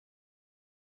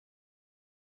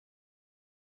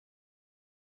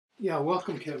Yeah,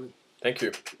 welcome, Kevin. Thank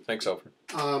you. Thanks, Alfred.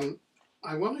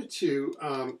 I wanted to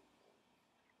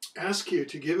ask you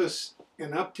to give us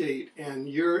an update and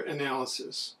your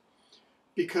analysis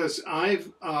because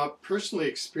I've personally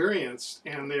experienced,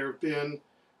 and there have been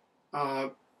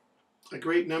a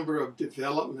great number of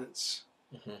developments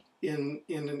in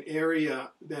an area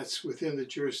that's within the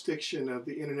jurisdiction of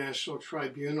the International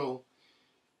Tribunal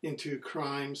into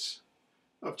Crimes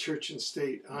of Church and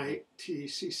State,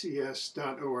 itccs.org,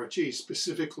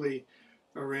 specifically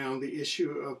around the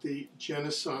issue of the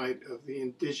genocide of the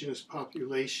Indigenous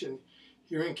population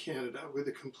here in Canada, with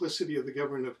the complicity of the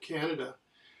government of Canada,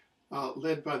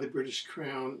 led by the British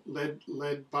Crown,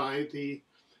 led by the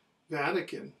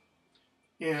Vatican.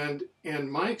 And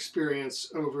my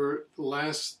experience over the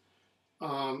last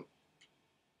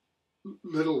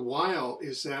little while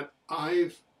is that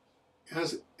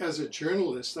as a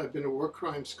journalist, I've been a war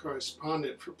crimes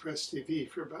correspondent for Press TV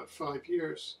for about 5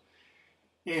 years,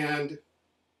 and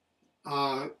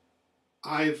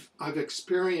I've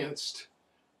experienced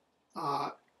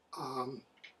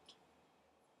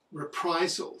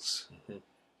reprisals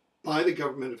by the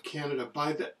government of Canada,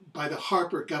 by the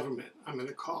Harper government, I'm going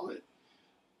to call it,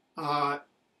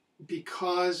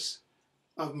 because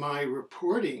of my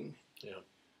reporting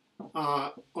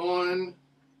on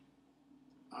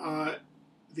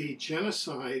the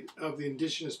genocide of the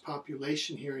Indigenous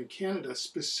population here in Canada.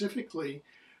 Specifically,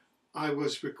 I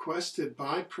was requested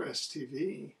by Press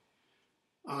TV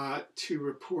to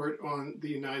report on the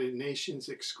United Nations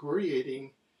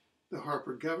excoriating the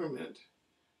Harper government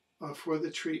for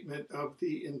the treatment of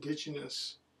the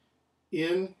Indigenous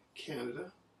in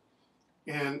Canada.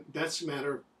 And that's a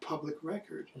matter of public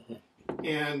record.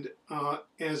 And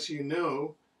as you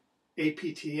know,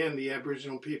 APTN, the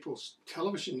Aboriginal People's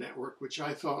Television Network, which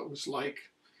I thought was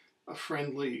like a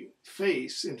friendly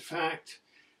face, in fact,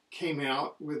 came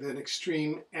out with an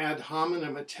extreme ad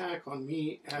hominem attack on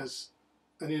me as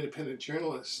an independent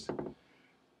journalist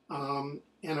and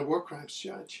a war crimes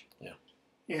judge. Yeah.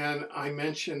 And I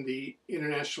mentioned the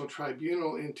International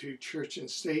Tribunal into Church and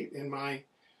State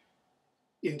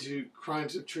into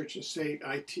Crimes of Church and State,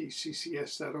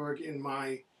 itccs.org, in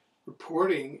my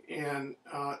reporting, and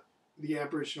the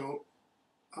Aboriginal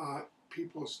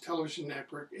People's Television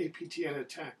Network, APTN,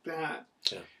 attacked that.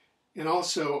 Yeah. And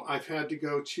also, I've had to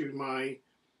go to my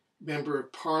Member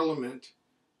of Parliament,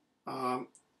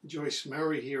 Joyce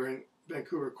Murray, here in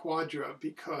Vancouver Quadra,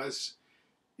 because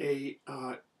a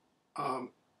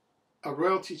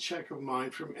royalty check of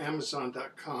mine from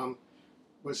Amazon.com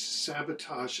was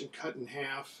sabotaged and cut in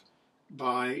half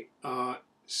by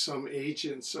some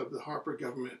agents of the Harper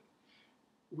government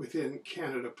within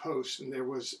Canada Post, and there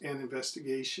was an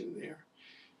investigation there.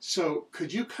 So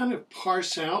could you kind of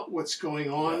parse out what's going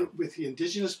on with the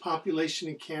Indigenous population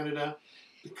in Canada,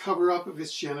 the cover-up of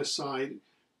its genocide,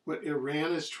 what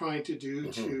Iran is trying to do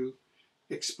to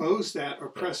expose that, or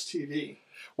Press TV?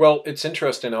 Well, it's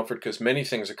interesting, Alfred, because many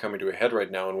things are coming to a head right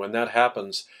now, and when that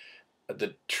happens,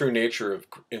 the true nature of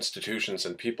institutions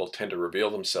and people tend to reveal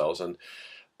themselves. And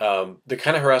the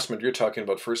kind of harassment you're talking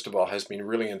about, first of all, has been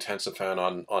really intensifying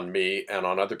on me and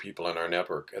on other people in our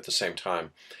network at the same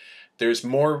time. There's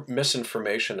more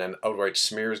misinformation and outright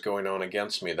smears going on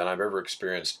against me than I've ever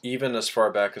experienced, even as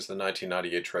far back as the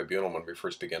 1998 tribunal when we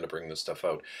first began to bring this stuff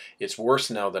out. It's worse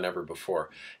now than ever before.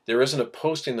 There isn't a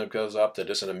posting that goes up that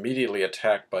isn't immediately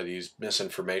attacked by these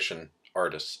misinformation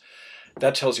artists.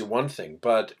 That tells you one thing.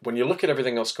 But when you look at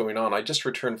everything else going on, I just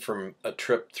returned from a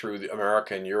trip through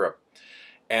America and Europe,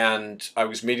 and I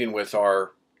was meeting with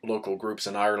our local groups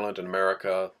in Ireland and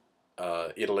America,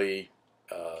 Italy,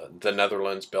 the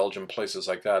Netherlands, Belgium, places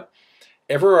like that.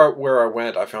 Everywhere I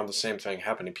went, I found the same thing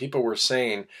happening. People were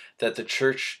saying that the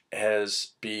church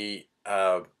has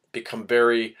become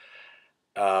very,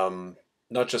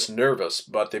 not just nervous,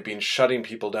 but they've been shutting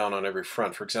people down on every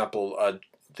front. For example,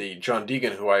 the John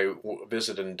Deegan, who I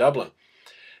visited in Dublin,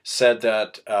 said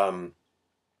that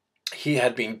he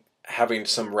had been having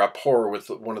some rapport with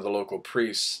one of the local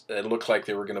priests. It looked like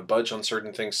they were going to budge on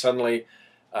certain things. Suddenly,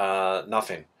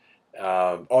 nothing.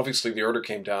 Obviously, the order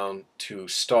came down to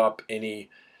stop any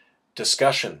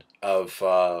discussion of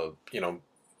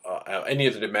any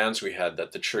of the demands we had,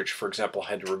 that the church, for example,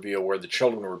 had to reveal where the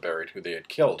children were buried who they had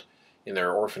killed in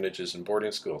their orphanages and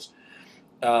boarding schools.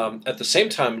 At the same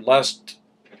time, last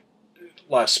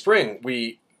spring,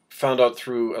 we found out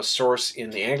through a source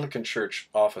in the Anglican Church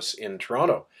office in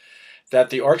Toronto that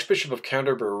the Archbishop of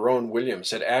Canterbury, Rowan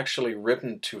Williams, had actually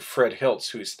written to Fred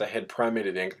Hiltz, who's the head primate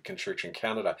of the Anglican Church in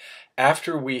Canada,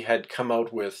 after we had come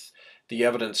out with the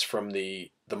evidence from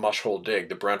the Mushhole dig,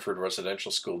 the Brantford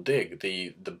Residential School dig,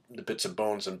 the bits of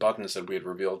bones and buttons that we had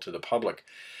revealed to the public.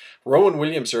 Rowan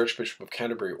Williams, Archbishop of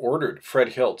Canterbury, ordered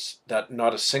Fred Hiltz that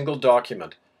not a single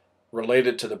document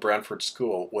related to the Brantford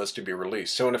School was to be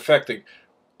released. So in effect,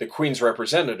 the Queen's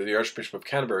representative, the Archbishop of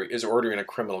Canterbury, is ordering a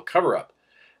criminal cover-up,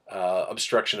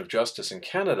 obstruction of justice in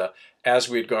Canada, as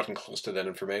we had gotten close to that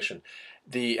information.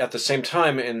 At the same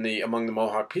time, among the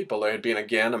Mohawk people, there had been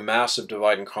again a massive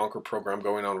divide and conquer program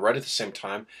going on right at the same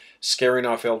time, scaring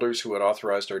off elders who had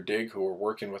authorized our dig, who were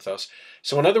working with us.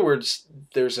 So in other words,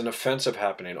 there's an offensive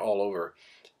happening all over,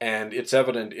 and it's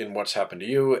evident in what's happened to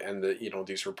you and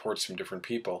these reports from different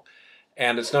people.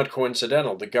 And it's not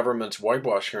coincidental. The government's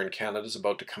whitewash here in Canada is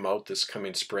about to come out this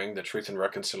coming spring. The Truth and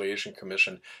Reconciliation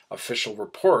Commission official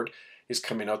report is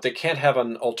coming out. They can't have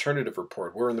an alternative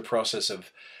report. We're in the process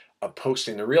of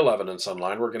posting the real evidence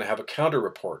online. We're going to have a counter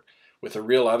report with the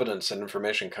real evidence and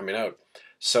information coming out.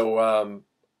 So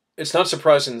it's not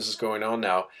surprising this is going on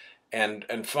now. And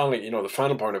finally, the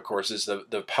final point, of course, is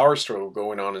the power struggle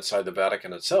going on inside the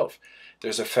Vatican itself.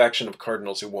 There's a faction of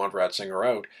cardinals who want Ratzinger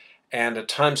out. And at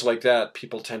times like that,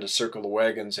 people tend to circle the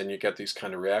wagons and you get these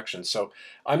kind of reactions. So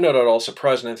I'm not at all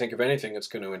surprised, and I think if anything, it's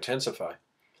going to intensify.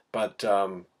 But,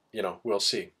 we'll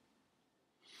see.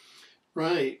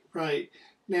 Right, right.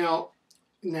 Now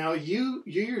you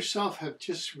yourself have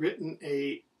just written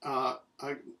a kind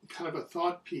of a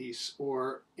thought piece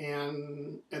or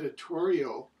an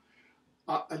editorial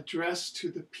addressed to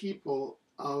the people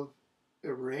of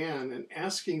Iran and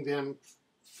asking them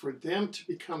for them to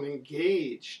become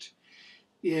engaged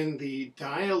in the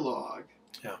dialogue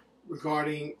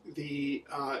regarding the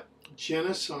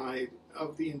genocide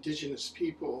of the Indigenous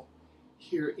people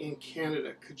here in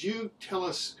Canada. Could you tell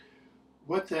us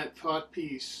what that thought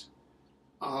piece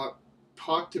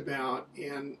talked about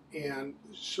and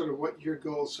sort of what your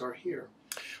goals are here?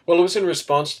 Well, it was in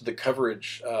response to the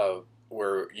coverage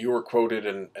where you were quoted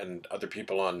and other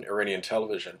people on Iranian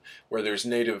television, where there's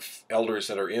native elders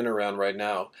that are in Iran right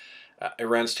now.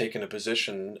 Iran's taken a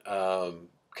position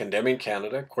condemning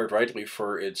Canada, quite rightly,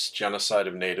 for its genocide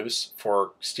of natives,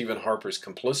 for Stephen Harper's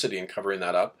complicity in covering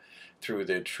that up through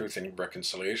the Truth and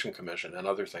Reconciliation Commission and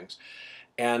other things.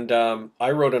 And I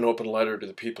wrote an open letter to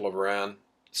the people of Iran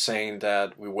saying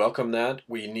that we welcome that,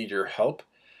 we need your help,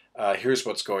 here's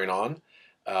what's going on.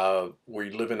 We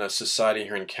live in a society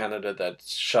here in Canada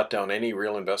that's shut down any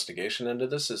real investigation into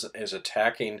this, is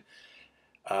attacking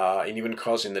and even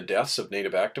causing the deaths of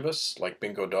Native activists like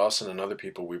Bingo Dawson and other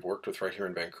people we've worked with right here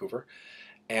in Vancouver.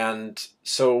 And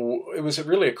so it was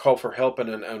really a call for help and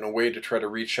a way to try to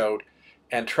reach out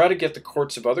and try to get the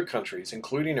courts of other countries,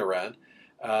 including Iran,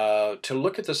 to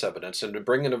look at this evidence and to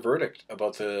bring in a verdict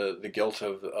about the guilt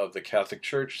of the Catholic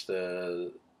Church,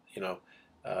 the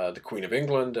Queen of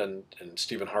England, and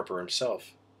Stephen Harper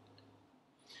himself.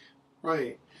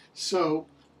 Right. So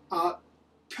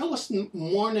tell us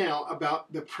more now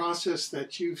about the process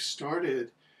that you've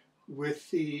started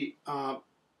with the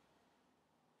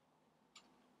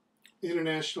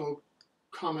International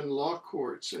Common Law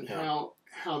Courts and how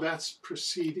that's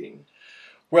proceeding.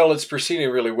 Well, it's proceeding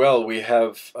really well. We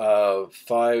have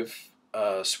 5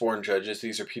 sworn judges.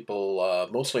 These are people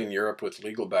mostly in Europe with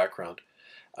legal background,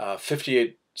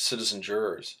 58 citizen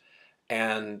jurors.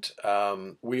 And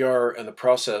we are in the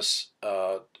process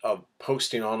of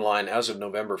posting online as of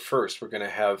November 1st. We're going to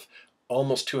have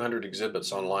almost 200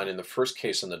 exhibits online in the first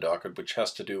case in the docket, which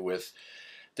has to do with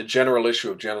the general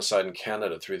issue of genocide in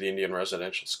Canada through the Indian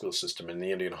residential school system and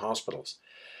the Indian hospitals,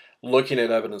 looking at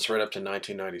evidence right up to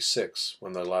 1996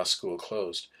 when the last school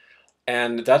closed.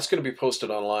 And that's going to be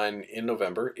posted online in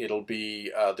November. It'll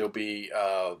be there'll be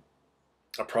a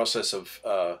process of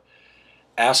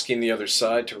asking the other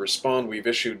side to respond. We've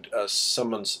issued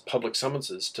public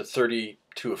summonses to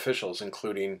 32 officials,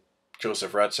 including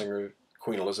Joseph Ratzinger,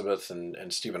 Queen Elizabeth,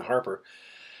 and Stephen Harper,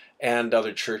 and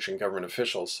other church and government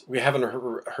officials. We haven't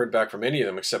heard back from any of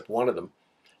them except one of them,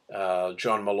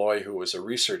 John Malloy, who was a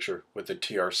researcher with the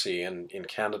TRC in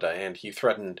Canada, and he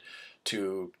threatened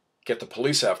to get the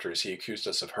police after us. He accused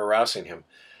us of harassing him.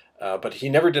 But he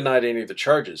never denied any of the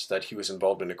charges that he was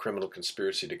involved in a criminal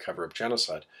conspiracy to cover up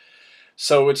genocide.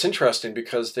 So it's interesting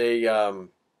because they're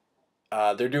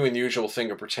doing the usual thing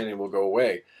of pretending it will go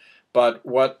away. But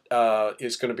what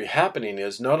is going to be happening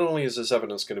is not only is this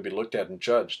evidence going to be looked at and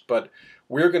judged, but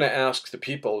we're going to ask the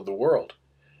people of the world,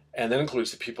 and that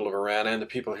includes the people of Iran and the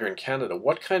people here in Canada,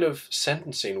 what kind of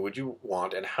sentencing would you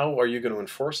want and how are you going to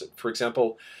enforce it? For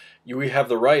example, we have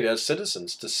the right as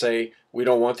citizens to say we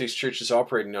don't want these churches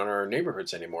operating on our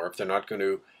neighborhoods anymore if they're not going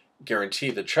to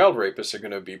guarantee that child rapists are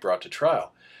going to be brought to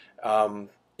trial.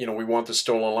 we want the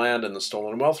stolen land and the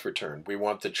stolen wealth returned. We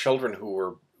want the children who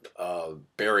were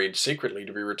buried secretly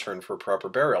to be returned for proper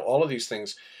burial. All of these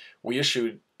things we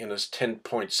issued in a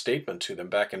 10-point statement to them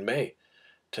back in May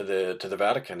to the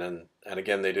Vatican, and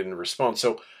again they didn't respond.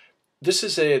 So this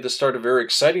is the start of a very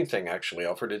exciting thing, actually,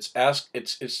 Alfred. It's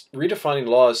redefining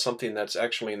law as something that's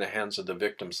actually in the hands of the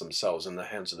victims themselves, in the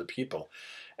hands of the people,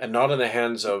 and not in the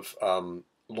hands of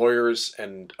lawyers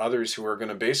and others who are going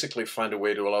to basically find a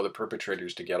way to allow the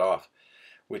perpetrators to get off,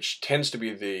 which tends to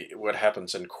be what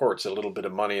happens in courts. A little bit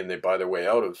of money and they buy their way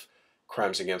out of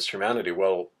crimes against humanity.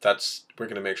 Well, we're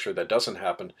going to make sure that doesn't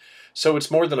happen. So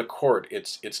it's more than a court.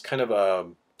 It's kind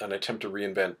of an attempt to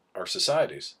reinvent our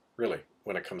societies, really,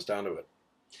 when it comes down to it.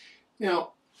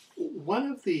 Now, one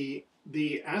of the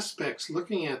aspects,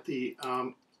 looking at the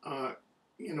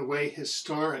in a way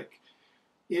historic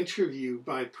interview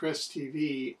by Press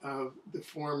TV of the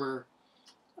former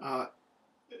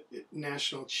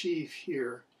national chief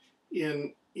here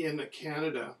in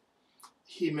Canada,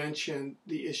 he mentioned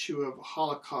the issue of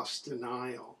Holocaust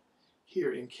denial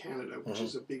here in Canada, which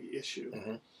is a big issue.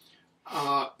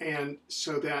 And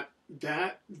so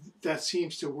that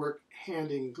seems to work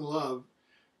hand in glove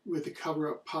with the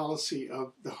cover-up policy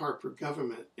of the Harper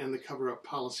government and the cover-up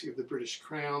policy of the British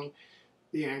Crown,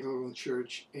 the Anglican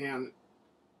Church, and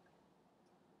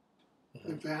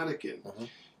the Vatican.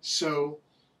 So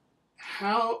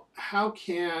how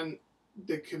can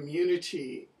the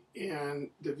community and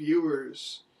the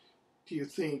viewers, do you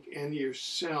think, and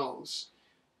yourselves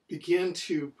begin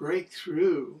to break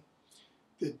through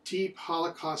the deep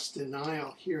Holocaust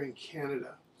denial here in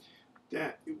Canada,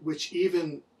 which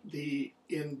even the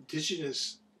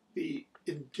Indigenous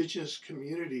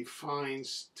community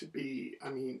finds to be, I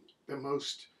mean, the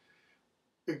most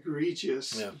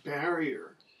egregious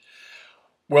barrier?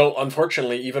 Well,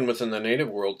 unfortunately, even within the Native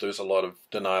world, there's a lot of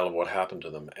denial of what happened to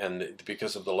them, and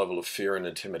because of the level of fear and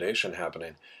intimidation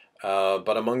happening.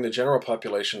 But among the general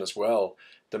population as well,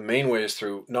 the main way is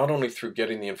not only through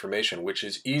getting the information, which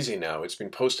is easy now. It's been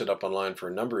posted up online for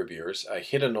a number of years.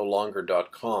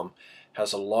 hiddenolonger.com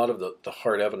has a lot of the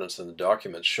hard evidence and the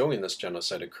documents showing this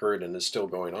genocide occurred and is still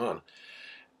going on.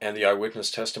 And the eyewitness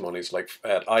testimonies, like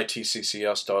at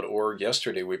itccs.org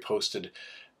yesterday, we posted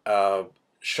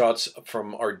shots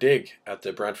from our dig at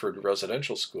the Brantford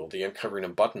Residential School, the uncovering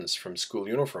of buttons from school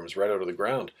uniforms right out of the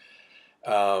ground.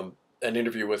 An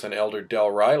interview with an elder, Del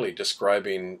Riley,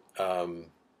 describing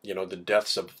the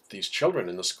deaths of these children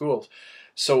in the schools.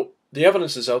 So the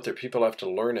evidence is out there. People have to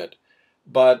learn it.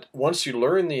 But once you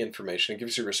learn the information, it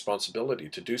gives you responsibility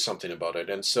to do something about it.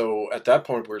 And so at that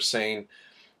point, we're saying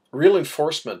real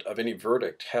enforcement of any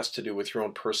verdict has to do with your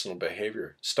own personal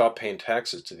behavior. Stop paying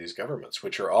taxes to these governments,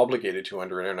 which are obligated to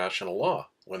under international law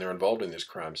when they're involved in these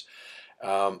crimes.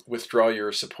 Withdraw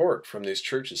your support from these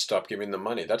churches. Stop giving them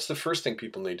money. That's the first thing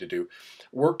people need to do.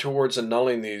 Work towards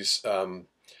annulling these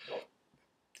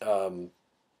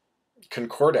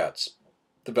concordats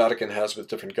the Vatican has with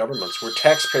different governments, where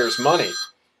taxpayers' money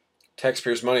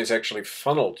is actually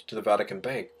funneled to the Vatican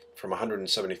Bank from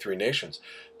 173 nations.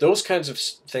 Those kinds of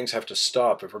things have to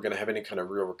stop if we're going to have any kind of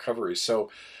real recovery.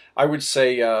 So I would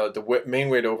say the main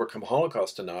way to overcome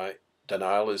Holocaust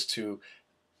denial is to,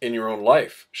 in your own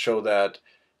life, show that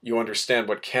you understand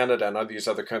what Canada and these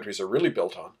other countries are really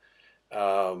built on,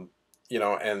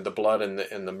 and the blood and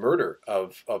the murder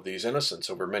of these innocents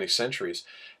over many centuries.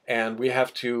 And we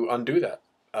have to undo that,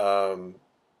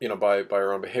 by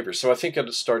our own behavior. So I think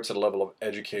it starts at a level of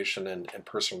education and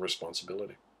personal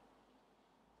responsibility.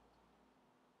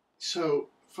 So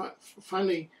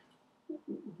finally,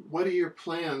 what are your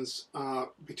plans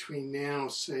between now,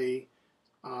 say,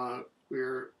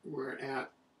 we're at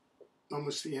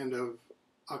almost the end of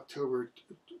October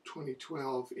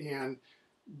 2012 and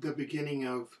the beginning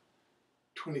of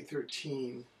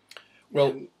 2013?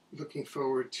 Well, and looking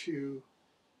forward to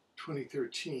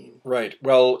 2013. Right.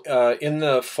 Well, in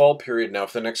the fall period now,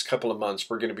 for the next couple of months,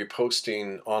 we're going to be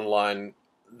posting online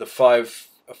the 5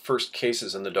 first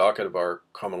cases in the docket of our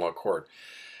common law court,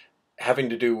 having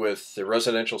to do with the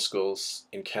residential schools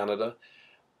in Canada,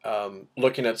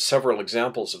 looking at several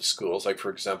examples of schools, like, for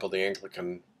example, the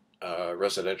Anglican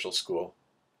residential school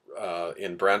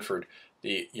in Brantford,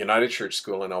 the United Church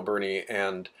School in Alberni,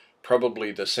 and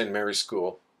probably the St. Mary's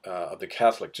School of the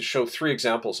Catholic, to show 3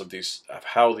 examples of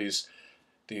how these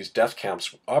death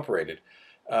camps operated,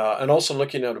 and also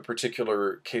looking at a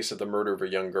particular case of the murder of a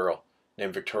young girl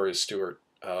named Victoria Stewart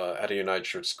at a United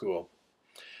Church school.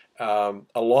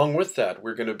 Along with that,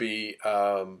 we're going to be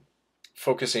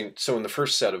focusing, so in the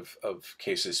first set of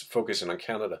cases, focusing on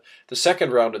Canada. The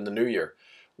second round in the new year,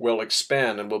 will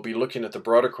expand, and we'll be looking at the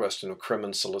broader question of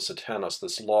crimen solicitanus,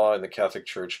 this law in the Catholic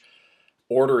Church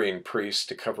ordering priests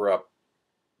to cover up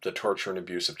the torture and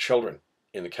abuse of children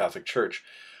in the Catholic Church.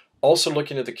 Also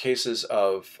looking at the cases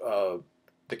of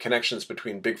the connections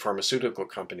between big pharmaceutical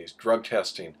companies, drug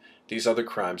testing, these other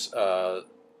crimes,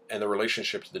 and the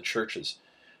relationship to the churches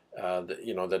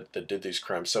that did these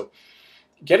crimes. So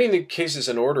getting the cases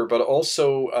in order, but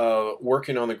also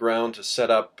working on the ground to set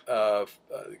up,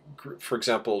 for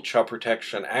example, child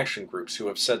protection action groups who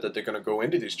have said that they're going to go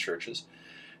into these churches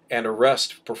and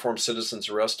perform citizens'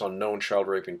 arrest on known child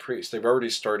raping priests. They've already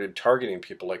started targeting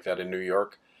people like that in New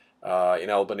York, in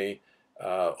Albany,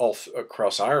 all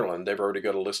across Ireland. They've already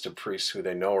got a list of priests who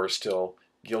they know are still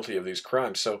guilty of these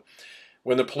crimes. So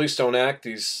when the police don't act,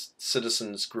 these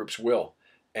citizens groups will.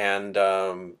 And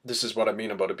this is what I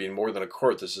mean about it being more than a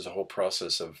court. This is a whole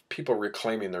process of people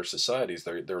reclaiming their societies,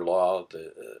 their law,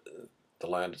 the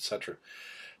land, etc.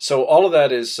 So all of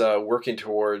that is working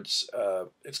towards,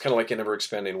 it's kind of like an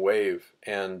ever-expanding wave.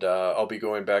 And I'll be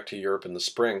going back to Europe in the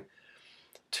spring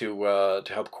to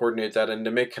help coordinate that and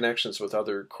to make connections with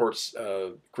other courts.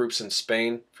 Groups in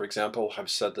Spain, for example, have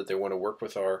said that they want to work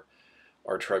with our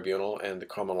tribunal and the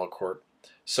common law court.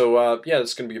 So yeah,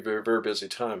 it's going to be a very, very busy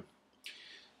time.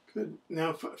 Good.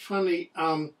 Now, finally,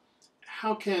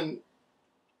 how can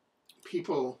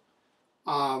people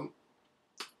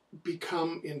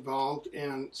become involved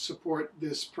and support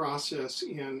this process,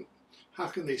 and how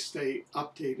can they stay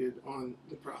updated on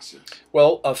the process?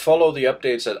 Well, follow the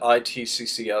updates at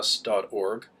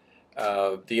itccs.org,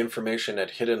 the information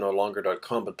at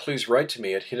hiddennolonger.com, but please write to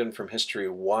me at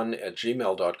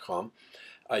hiddenfromhistory1@gmail.com.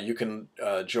 You can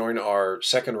join our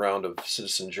second round of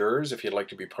citizen jurors if you'd like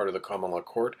to be part of the common law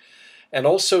court. And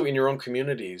also in your own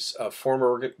communities,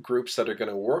 form groups that are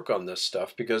going to work on this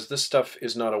stuff, because this stuff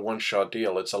is not a one-shot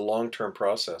deal. It's a long-term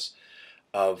process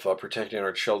of protecting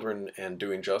our children and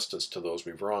doing justice to those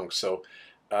we've wronged. So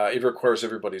it requires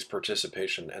everybody's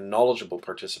participation and knowledgeable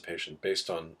participation based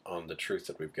on the truth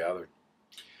that we've gathered.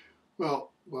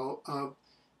 Well,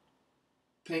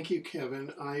 thank you,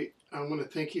 Kevin. I want to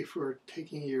thank you for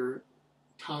taking your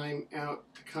time out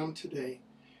to come today,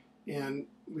 and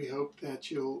we hope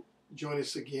that you'll join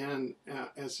us again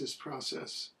as this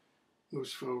process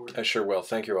moves forward. I sure will.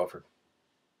 Thank you, Alfred.